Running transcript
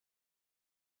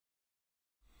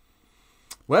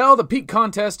Well, the peak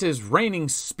contest is raining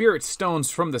spirit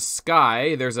stones from the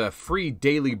sky. There's a free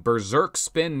daily berserk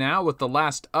spin now with the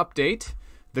last update.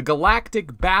 The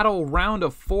Galactic Battle Round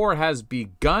of 4 has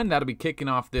begun. That'll be kicking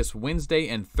off this Wednesday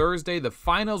and Thursday. The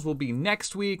finals will be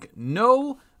next week.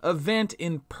 No event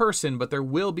in person, but there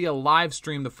will be a live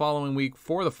stream the following week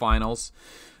for the finals.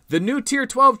 The new Tier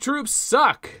 12 troops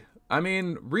suck. I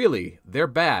mean, really, they're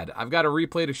bad. I've got a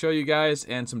replay to show you guys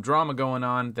and some drama going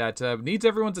on that needs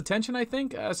everyone's attention, I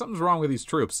think. Something's wrong with these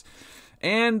troops.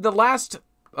 And the last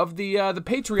of the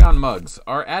Patreon mugs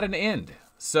are at an end.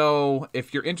 So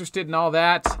if you're interested in all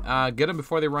that, get them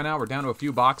before they run out. We're down to a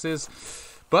few boxes.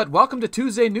 But welcome to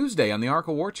Tewsday Newsday on the Arc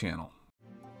of War channel.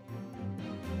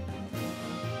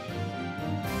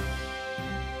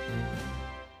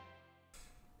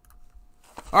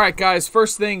 Alright guys,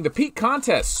 first thing, the peak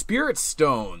contest, Spirit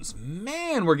Stones.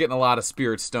 Man, we're getting a lot of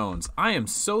Spirit Stones. I am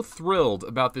so thrilled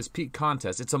about this peak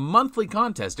contest. It's a monthly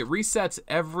contest. It resets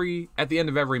at the end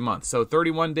of every month. So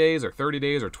 31 days or 30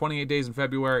 days or 28 days in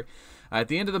February. At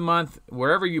the end of the month,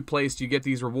 wherever you placed, you get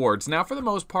these rewards. Now, for the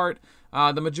most part,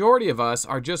 the majority of us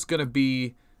are just going to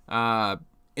be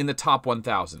in the top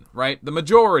 1,000, right? The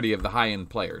majority of the high-end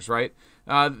players, right?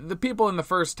 The people in the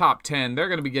first top 10, they're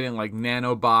going to be getting like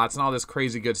nanobots and all this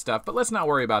crazy good stuff, but let's not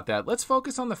worry about that. Let's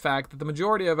focus on the fact that the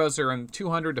majority of us are in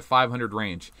 200 to 500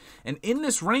 range. And in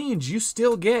this range, you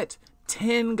still get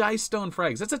 10 Geiststone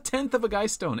frags. That's a tenth of a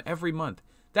Geiststone every month.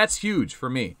 That's huge for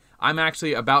me. I'm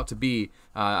actually about to be,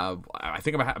 I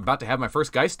think I'm about to have my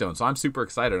first Geiststone, so I'm super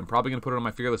excited. I'm probably going to put it on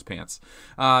my Fearless pants.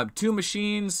 2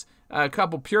 machines, a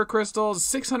couple pure crystals,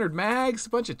 600 mags, a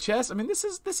bunch of chests. I mean, this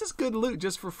is good loot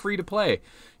just for free to play,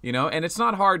 you know. And it's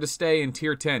not hard to stay in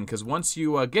tier 10 because once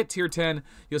you get tier 10,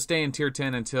 you'll stay in tier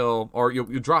 10 until, or you'll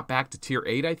drop back to tier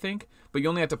 8, I think. But you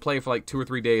only have to play for like 2 or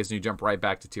 3 days and you jump right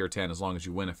back to tier 10 as long as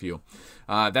you win a few.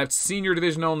 That's senior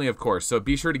division only, of course. So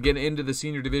be sure to get into the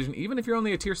senior division. Even if you're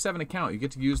only a tier 7 account, you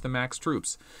get to use the max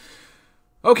troops.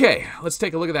 Okay, let's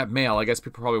take a look at that mail. I guess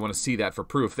people probably want to see that for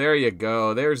proof. There you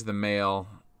go. There's the mail.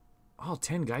 All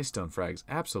 10 Geiststone frags.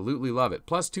 Absolutely love it.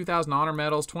 Plus 2,000 honor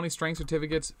medals, 20 strength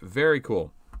certificates. Very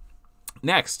cool.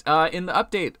 Next, in the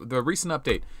update, the recent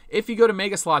update, if you go to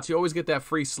Mega Slots, you always get that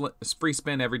free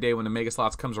spin every day when the Mega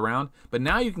Slots comes around. But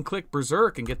now you can click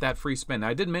Berserk and get that free spin. Now,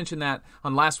 I did mention that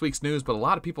on last week's news, but a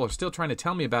lot of people are still trying to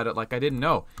tell me about it like I didn't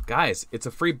know. Guys, it's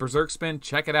a free Berserk spin.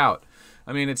 Check it out.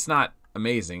 I mean, it's not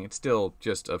amazing. It's still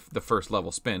just the first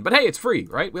level spin. But hey, it's free,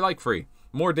 right? We like free.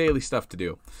 More daily stuff to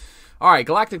do. All right,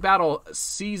 Galactic Battle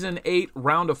Season 8,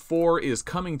 Round of 4 is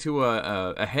coming to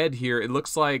a head here. It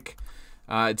looks like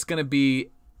it's going to be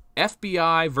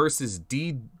FBI versus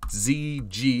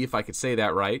DZG, if I could say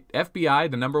that right.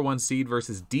 FBI, the #1 seed,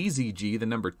 versus DZG, the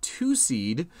 #2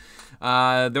 seed.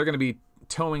 They're going to be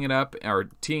towing it up, or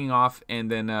teeing off, and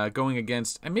then going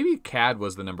against, and maybe CAD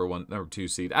was the #2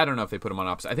 seed. I don't know if they put them on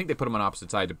opposite. I think they put them on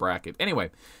opposite sides to bracket. Anyway,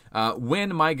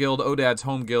 Win, my guild, Odad's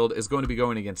home guild, is going to be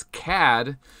going against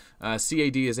CAD.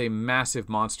 CAD is a massive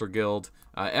monster guild.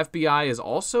 FBI is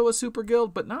also a super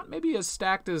guild, but not maybe as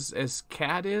stacked as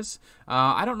CAD is.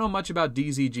 I don't know much about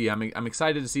DZG. I'm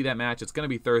excited to see that match. It's going to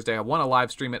be Thursday. I want to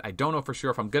live stream it. I don't know for sure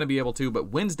if I'm going to be able to,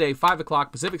 but Wednesday, 5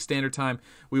 o'clock Pacific Standard Time,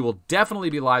 we will definitely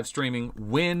be live streaming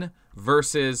Win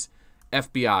versus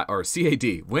FBI, or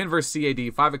CAD. Win versus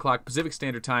CAD, 5 o'clock Pacific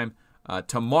Standard Time.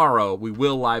 Tomorrow, we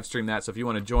will live stream that, so if you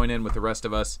want to join in with the rest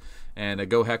of us and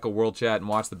go heckle World Chat and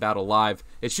watch the battle live,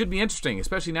 it should be interesting,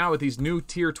 especially now with these new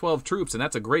Tier 12 troops, and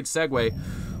that's a great segue.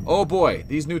 Oh boy,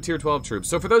 these new Tier 12 troops.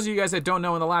 So for those of you guys that don't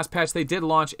know, in the last patch, they did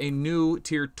launch a new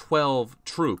Tier 12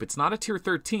 troop. It's not a Tier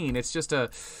 13, it's just a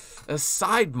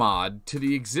side mod to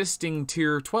the existing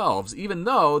Tier 12s, even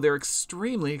though they're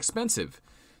extremely expensive.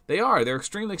 They're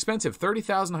extremely expensive.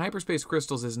 30,000 hyperspace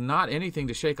crystals is not anything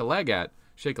to shake a leg at.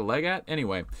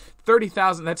 Anyway,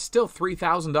 30,000, that's still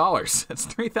 $3,000. That's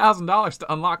 $3,000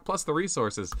 to unlock plus the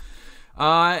resources.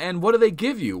 And what do they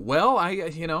give you? Well,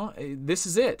 this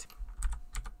is it.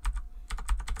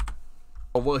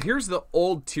 Well, here's the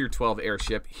old Tier 12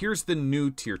 airship. Here's the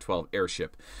new Tier 12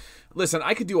 airship. Listen,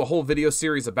 I could do a whole video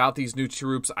series about these new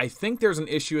troops. I think there's an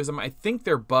issue with them. I think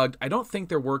they're bugged. I don't think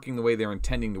they're working the way they're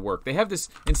intending to work. They have this,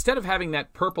 instead of having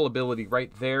that purple ability right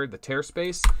there, the tear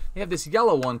space, they have this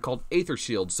yellow one called Aether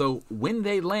Shield. So when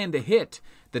they land a hit,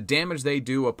 the damage they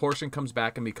do, a portion comes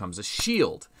back and becomes a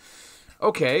shield.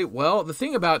 Okay, well, the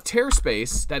thing about tear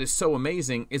space that is so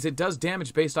amazing is it does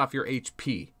damage based off your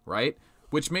HP, right?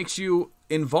 Which makes you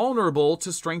invulnerable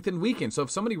to strength and weaken. So if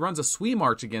somebody runs a Sui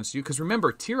March against you, because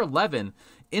remember, tier 11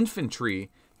 infantry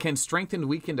can strength and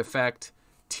weakened effect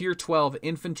Tier 12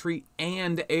 infantry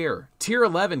and air. Tier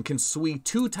 11 can SWE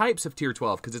 2 types of Tier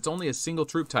 12 because it's only a single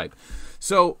troop type.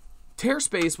 So tear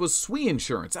space was SWE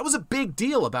insurance. That was a big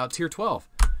deal about Tier 12.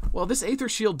 Well, this Aether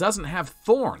Shield doesn't have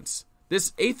thorns.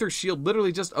 This Aether Shield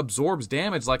literally just absorbs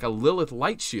damage like a Lilith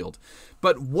Light Shield.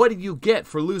 But what do you get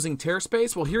for losing tear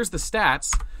space? Well, here's the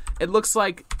stats. It looks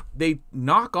like they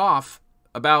knock off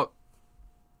about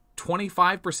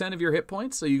 25% of your hit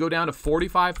points. So you go down to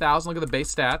 45,000. Look at the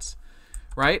base stats,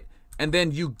 right? And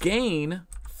then you gain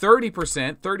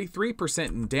 30%, 33%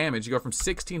 in damage. You go from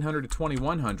 1,600 to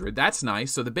 2,100. That's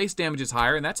nice. So the base damage is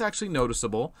higher, and that's actually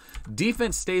noticeable.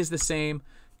 Defense stays the same.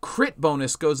 Crit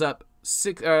bonus goes up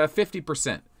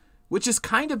 50%, which is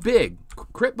kind of big.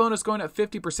 Crit bonus going up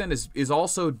 50% is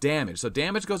also damage. So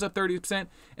damage goes up 30%,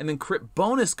 and then crit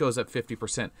bonus goes up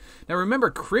 50%. Now remember,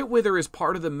 Crit Wither is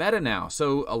part of the meta now,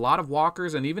 so a lot of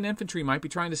walkers and even infantry might be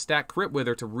trying to stack Crit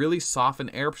Wither to really soften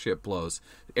airship blows,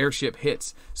 airship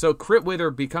hits. So Crit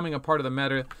Wither becoming a part of the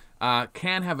meta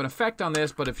can have an effect on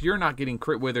this, but if you're not getting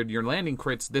Crit Withered, you're landing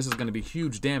crits, this is going to be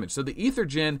huge damage. So the Aether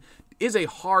Gen is a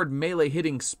hard melee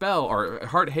hitting spell, or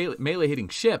hard melee hitting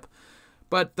ship.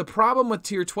 But the problem with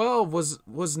Tier 12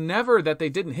 was never that they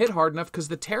didn't hit hard enough, because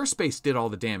the tear space did all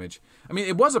the damage. I mean,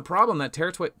 it was a problem that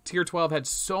Tier 12 had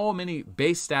so many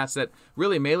base stats that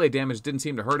really melee damage didn't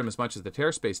seem to hurt him as much as the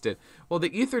tear space did. Well,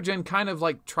 the Aether Gen kind of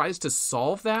like tries to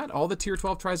solve that. All the Tier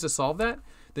 12 tries to solve that,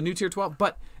 the new Tier 12,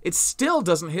 but it still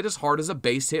doesn't hit as hard as a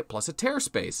base hit plus a tear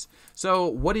space. So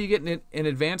what do you get in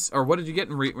advance, or what did you get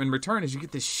in return is you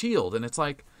get this shield, and it's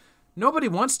like, nobody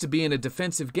wants to be in a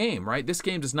defensive game, right? This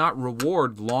game does not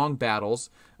reward long battles.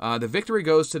 The victory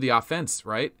goes to the offense,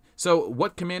 right? So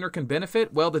what commander can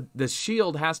benefit? Well, the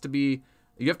shield has to be,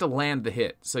 you have to land the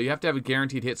hit. So you have to have a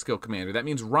guaranteed hit skill commander. That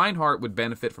means Reinhardt would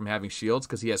benefit from having shields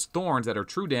because he has thorns that are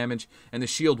true damage, and the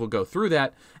shield will go through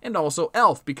that. And also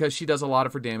Elf, because she does a lot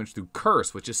of her damage through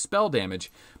curse, which is spell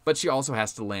damage, but she also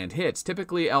has to land hits.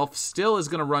 Typically, Elf still is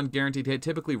going to run guaranteed hit.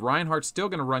 Typically, Reinhardt's still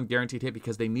going to run guaranteed hit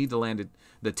because they need to land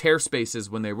the tear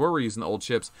spaces when they were using the old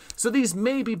ships. So these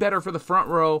may be better for the front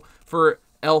row for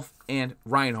Elf and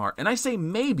Reinhardt. And I say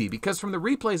maybe because from the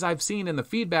replays I've seen and the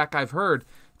feedback I've heard,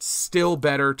 still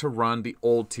better to run the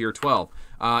old Tier 12.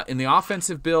 In the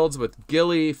offensive builds with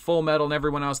Gilly, Full Metal, and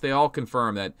everyone else, they all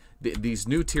confirm that these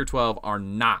new Tier 12 are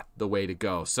not the way to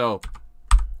go. So,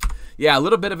 yeah, a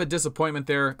little bit of a disappointment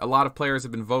there. A lot of players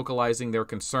have been vocalizing their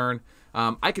concern.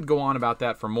 I could go on about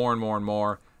that for more and more and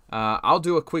more. I'll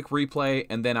do a quick replay,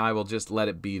 and then I will just let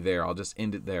it be there. I'll just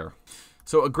end it there.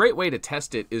 So a great way to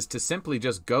test it is to simply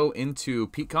just go into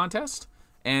Peak Contest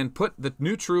and put the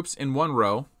new troops in one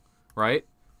row, right?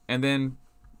 And then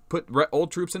put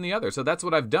old troops in the other. So that's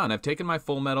what I've done. I've taken my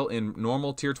Full Metal in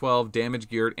normal Tier 12 damage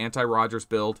geared anti-Rogers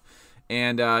build,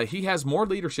 and he has more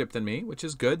leadership than me, which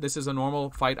is good. This is a normal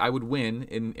fight I would win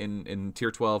in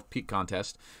Tier 12 Peak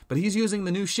Contest, but he's using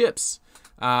the new ships.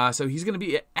 So he's going to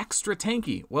be extra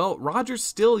tanky. Well, Rogers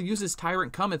still uses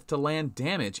Tyrant Cometh to land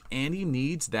damage, and he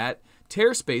needs that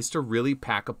tear space to really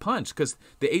pack a punch, because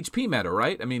the HP meta,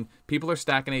 right? I mean, people are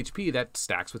stacking HP, that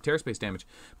stacks with tear space damage.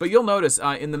 But you'll notice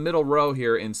in the middle row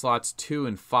here in slots 2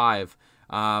 and 5,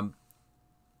 I'm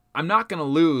not going to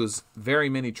lose very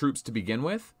many troops to begin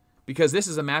with, because this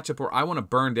is a matchup where I want to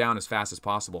burn down as fast as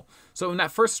possible. So in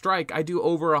that first strike, I do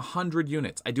over 100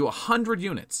 units. I do 100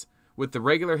 units with the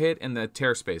regular hit and the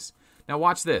tear space. Now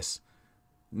watch this.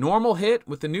 Normal hit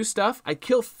with the new stuff, I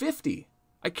kill 50.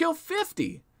 I kill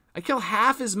 50. I kill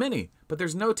half as many, but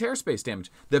there's no tear space damage.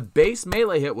 The base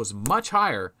melee hit was much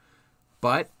higher,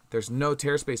 but there's no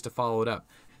tear space to follow it up.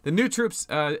 The new troops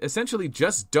essentially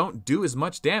just don't do as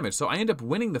much damage, so I end up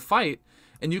winning the fight,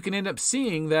 and you can end up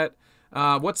seeing that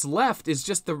what's left is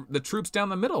just the troops down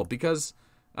the middle, because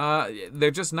they're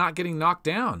just not getting knocked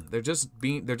down. They're just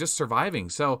surviving.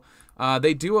 So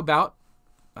they do about,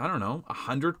 I don't know,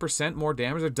 100% more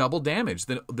damage. They're double damage.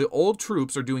 The old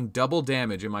troops are doing double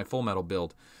damage in my Full Metal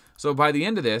build. So by the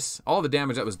end of this, all the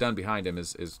damage that was done behind him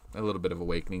is a little bit of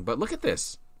awakening. But look at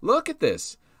this. Look at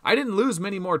this. I didn't lose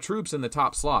many more troops in the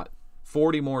top slot.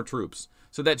 40 more troops.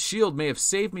 So that shield may have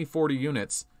saved me 40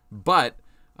 units, but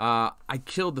I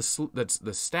killed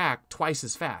the stack twice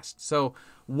as fast. So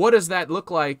what does that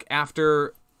look like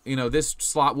after, you know, this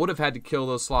slot would have had to kill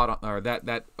those slot, or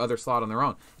that other slot on their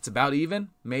own? It's about even,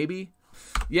 maybe.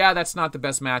 Yeah, that's not the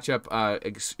best matchup,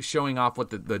 showing off what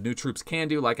the new troops can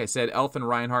do. Like I said, Elf and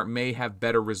Reinhardt may have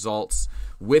better results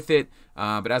with it,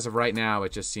 but as of right now,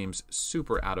 it just seems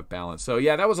super out of balance. So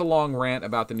yeah, that was a long rant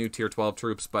about the new Tier 12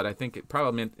 troops, but I think it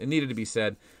probably it needed to be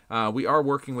said. We are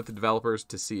working with the developers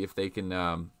to see if they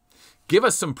can Give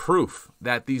us some proof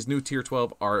that these new Tier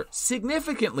 12 are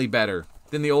significantly better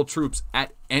than the old troops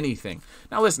at anything.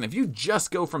 Now listen, if you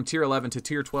just go from Tier 11 to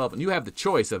Tier 12 and you have the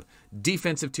choice of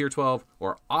defensive Tier 12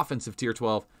 or offensive Tier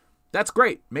 12, that's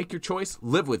great. Make your choice,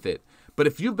 live with it. But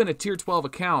if you've been a Tier 12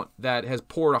 account that has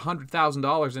poured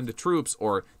 $100,000 into troops,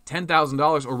 or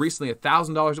 $10,000, or recently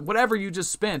 $1,000, whatever you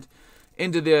just spent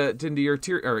into your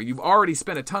tier, or you've already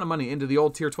spent a ton of money into the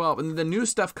old Tier 12, and the new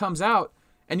stuff comes out,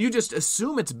 and you just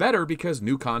assume it's better because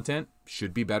new content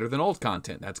should be better than old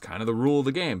content. That's kind of the rule of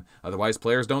the game. Otherwise,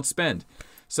 players don't spend.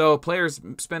 So players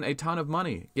spend a ton of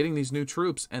money getting these new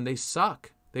troops, and they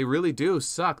suck. They really do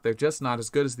suck. They're just not as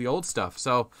good as the old stuff.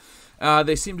 So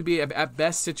they seem to be at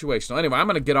best situational. Anyway, I'm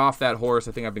going to get off that horse.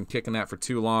 I think I've been kicking that for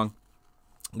too long.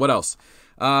 What else?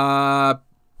 Patreon.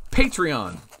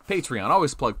 Patreon.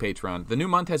 Always plug Patreon. The new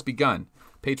month has begun.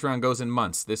 Patreon goes in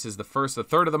months. This is the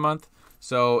third of the month.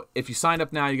 So if you sign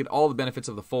up now, you get all the benefits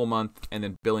of the full month, and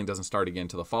then billing doesn't start again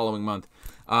until the following month.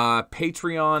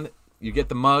 Patreon, you get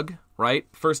the mug, right?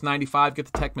 First 95,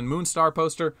 get the Techman Moonstar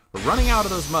poster. We're running out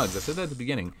of those mugs. I said that at the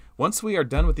beginning. Once we are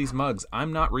done with these mugs,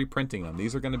 I'm not reprinting them.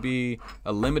 These are going to be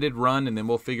a limited run, and then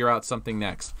we'll figure out something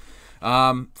next.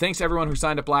 Thanks to everyone who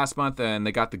signed up last month, and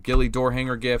they got the Ghillie door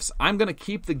hanger gifts. I'm going to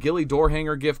keep the Ghillie door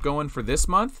hanger gift going for this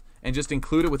month and just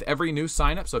include it with every new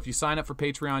sign up. So if you sign up for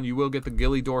Patreon, you will get the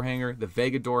Ghillie door hanger, the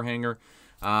Vega door hanger,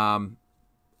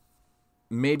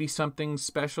 maybe something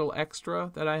special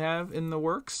extra that I have in the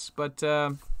works, but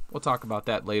we'll talk about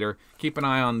that later. Keep an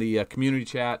eye on the community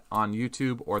chat on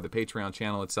YouTube or the Patreon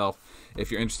channel itself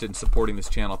if you're interested in supporting this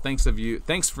channel.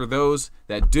 Thanks for those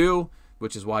that do,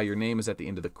 which is why your name is at the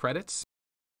end of the credits.